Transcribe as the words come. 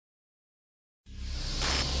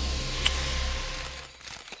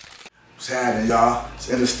What's happening, y'all? It's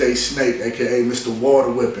Interstatesnake, aka Mr.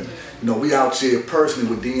 Water Whipping. You know, we out here personally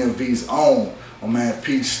with DMV's own. My man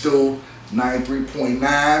Pete Stew,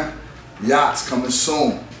 93.9. Yachts coming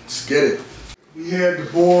soon. Let's get it. We here at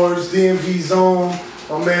the boards, DMV's own.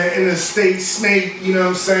 My man Interstatesnake, you know what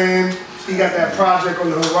I'm saying? He got that project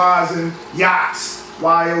on the horizon. Yachts,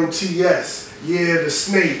 Y-O-T-S. Yeah, the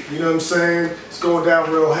snake, you know what I'm saying? It's going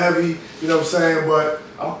down real heavy, you know what I'm saying? But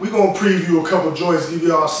we're going to preview a couple joints, give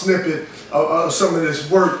y'all a snippet of some of this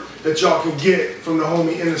work that y'all can get from the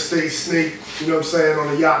homie Interstatesnake, you know what I'm saying, on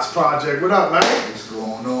the Yachts project. What up, man? What's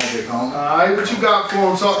going on, big homie? Alright, what you got for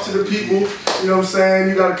him? Talk to the people, you know what I'm saying?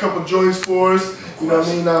 You got a couple joints for us, you know what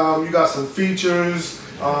I mean? You got some features.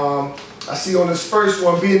 I see on this first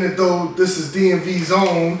one, being that though this is DMV's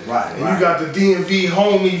own, and you got the DMV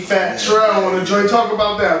homie Fat Trell on the joint. Talk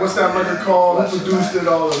about that. What's that record called? Who produced it?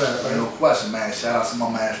 All of that, man. No question, man. Shout out to my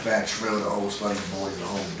man Fat Trell, the old Slutty Boys, the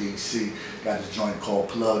whole DC. Got this joint called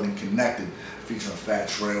Plugged and Connected, featuring Fat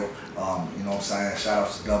Trell. You know what I'm saying? Shout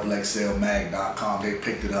out to XXLMag.com. They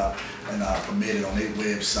picked it up and premiered it on their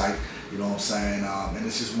website. You know what I'm saying? And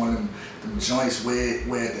it's just one of them joints where at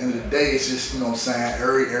the end of the day, it's just, you know what I'm saying,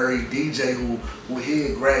 every DJ who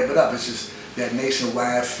hear grab it up. It's just that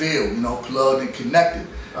nationwide feel, you know, plugged and connected.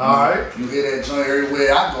 Alright. You hear that joint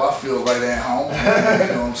everywhere I go, I feel right at home.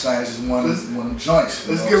 You know what I'm saying? It's just one of them joints.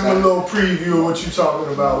 Let's give him a little preview of what you're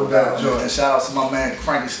talking about with that joint. And shout out to my man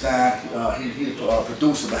Frankenstein. He the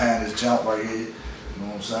producer behind this jump right here. You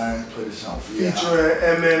know what I'm saying? Play this song for you. Featuring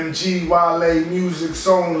MMG, Wale Music,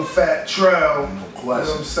 Song, Fat Trell. No question. You know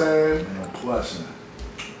what I'm saying? No question.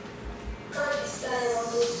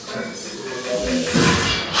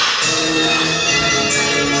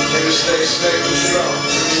 Interstatesnake, what you know?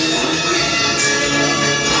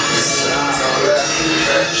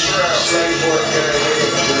 Fat Trell, Slave Boy Gang,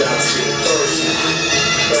 we out here person.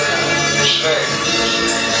 Snake.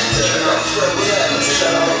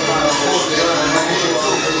 Shout out to my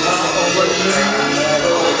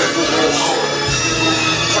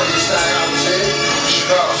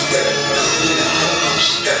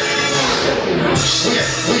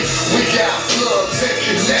we got plugs and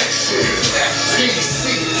connections.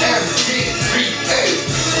 DCMD3A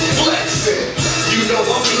flexing. You know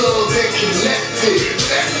I'm plugged and connected.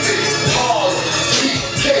 Harlem,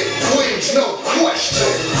 BK, Queens, no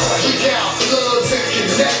question. We got plugs and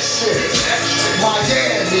connections.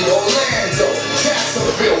 Miami, Orlando,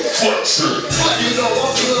 Jacksonville, flexing. You know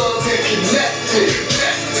I'm plugged and connected.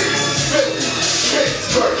 Philly,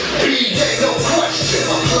 Pittsburgh, PA, no question.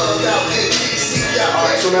 I'm plugged out in DC.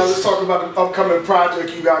 Alright, so now let's talk about the upcoming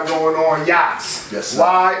project you got going on, Yachts. Yes, sir.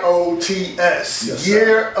 Y-O-T-S. Yes,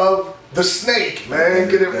 Year of the Snake, man.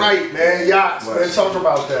 Get it right, man. Yachts, man. Talk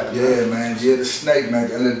about that. Yeah, man. Yeah, the snake, man. At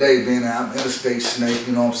the end of the day, being that I'm Interstatesnake,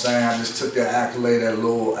 you know what I'm saying? I just took that accolade, that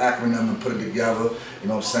little acronym, and put it together. You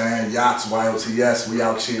know what I'm saying? Yachts, Y-O-T-S. We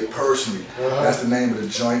out here personally. That's the name of the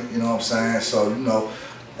joint, you know what I'm saying? So, you know,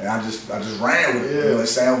 and I just ran with it. You know, it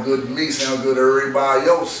sound good to me, sound good to everybody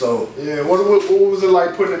else. So yeah, what was it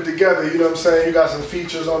like putting it together? You know what I'm saying? You got some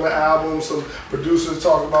features on the album, some producers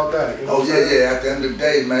talk about that. You know yeah. At the end of the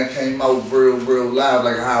day, man, it came out real live,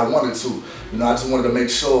 like how I wanted to. You know, I just wanted to make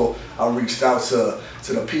sure I reached out to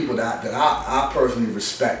the people that I personally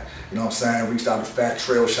respect. You know what I'm saying? Reached out to Fat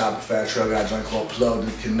Trell, shout out to Fat Trell, got a joint called Plugged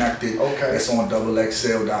and Connected. Okay. It's on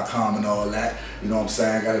XXL.com and all that. You know what I'm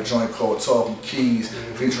saying? Got a joint called Talking Keys,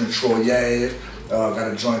 featuring Troy Yave. Got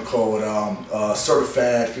a joint called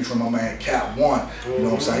Certified, featuring my man Cap One. You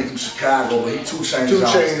know what I'm saying? He from Chicago, but he 2 Chainz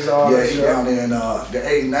artist. Yeah, he down there in the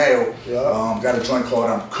A now. Got a joint called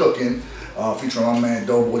I'm Cooking. Featuring my man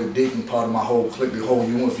Doughboy the Deacon, part of my whole clique, the whole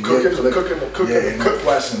You Wanna Forget clique. Yeah, no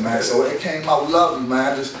question, man. So it came out lovely,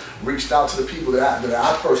 man. I just reached out to the people that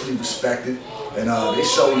I personally respected, and they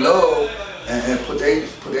showed love and put their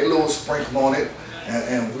little sprinkle on it.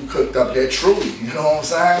 And we cooked up that truly, you know what I'm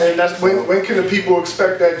saying? And that's when can the people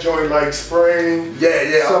expect that joint? Like spring?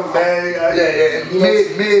 Yeah. Some May?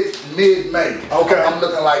 Mid-May. Okay. I'm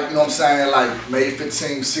looking like, you know what I'm saying, like May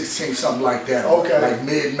 15, 16, something like that. Okay. Like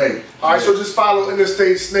mid-May. Alright, so just follow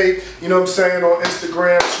Interstatesnake, you know what I'm saying, on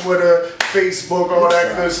Instagram, Twitter, Facebook, all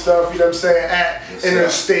that good stuff, you know what I'm saying, at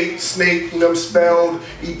Interstatesnake, you know, spelled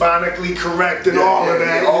ebonically correct and all of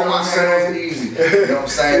that, you know what I'm saying? Easy. You know what I'm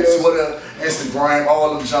saying? Twitter, Instagram,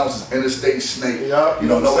 all them jumps is Interstatesnake. Yep. You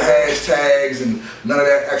know, no hashtags and none of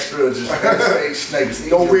that extra, just Interstatesnake. It's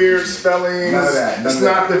no easy weird spellings. None of that. It's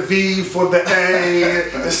not the V for the A.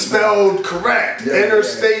 It's spelled correct.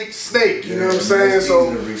 Interstatesnake. You know what I'm saying?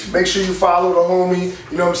 So make sure you follow the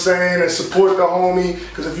homie. You know what I'm saying? And support the homie.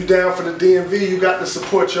 Because if you're down for the DMV, you got to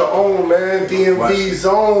support your own, man. DMV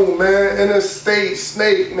zone, man.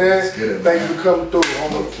 Interstatesnake, man. Get it, Thank you for coming through,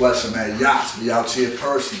 homie. Pleasure, man. Yachts, we out here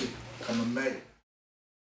personally. Come to me.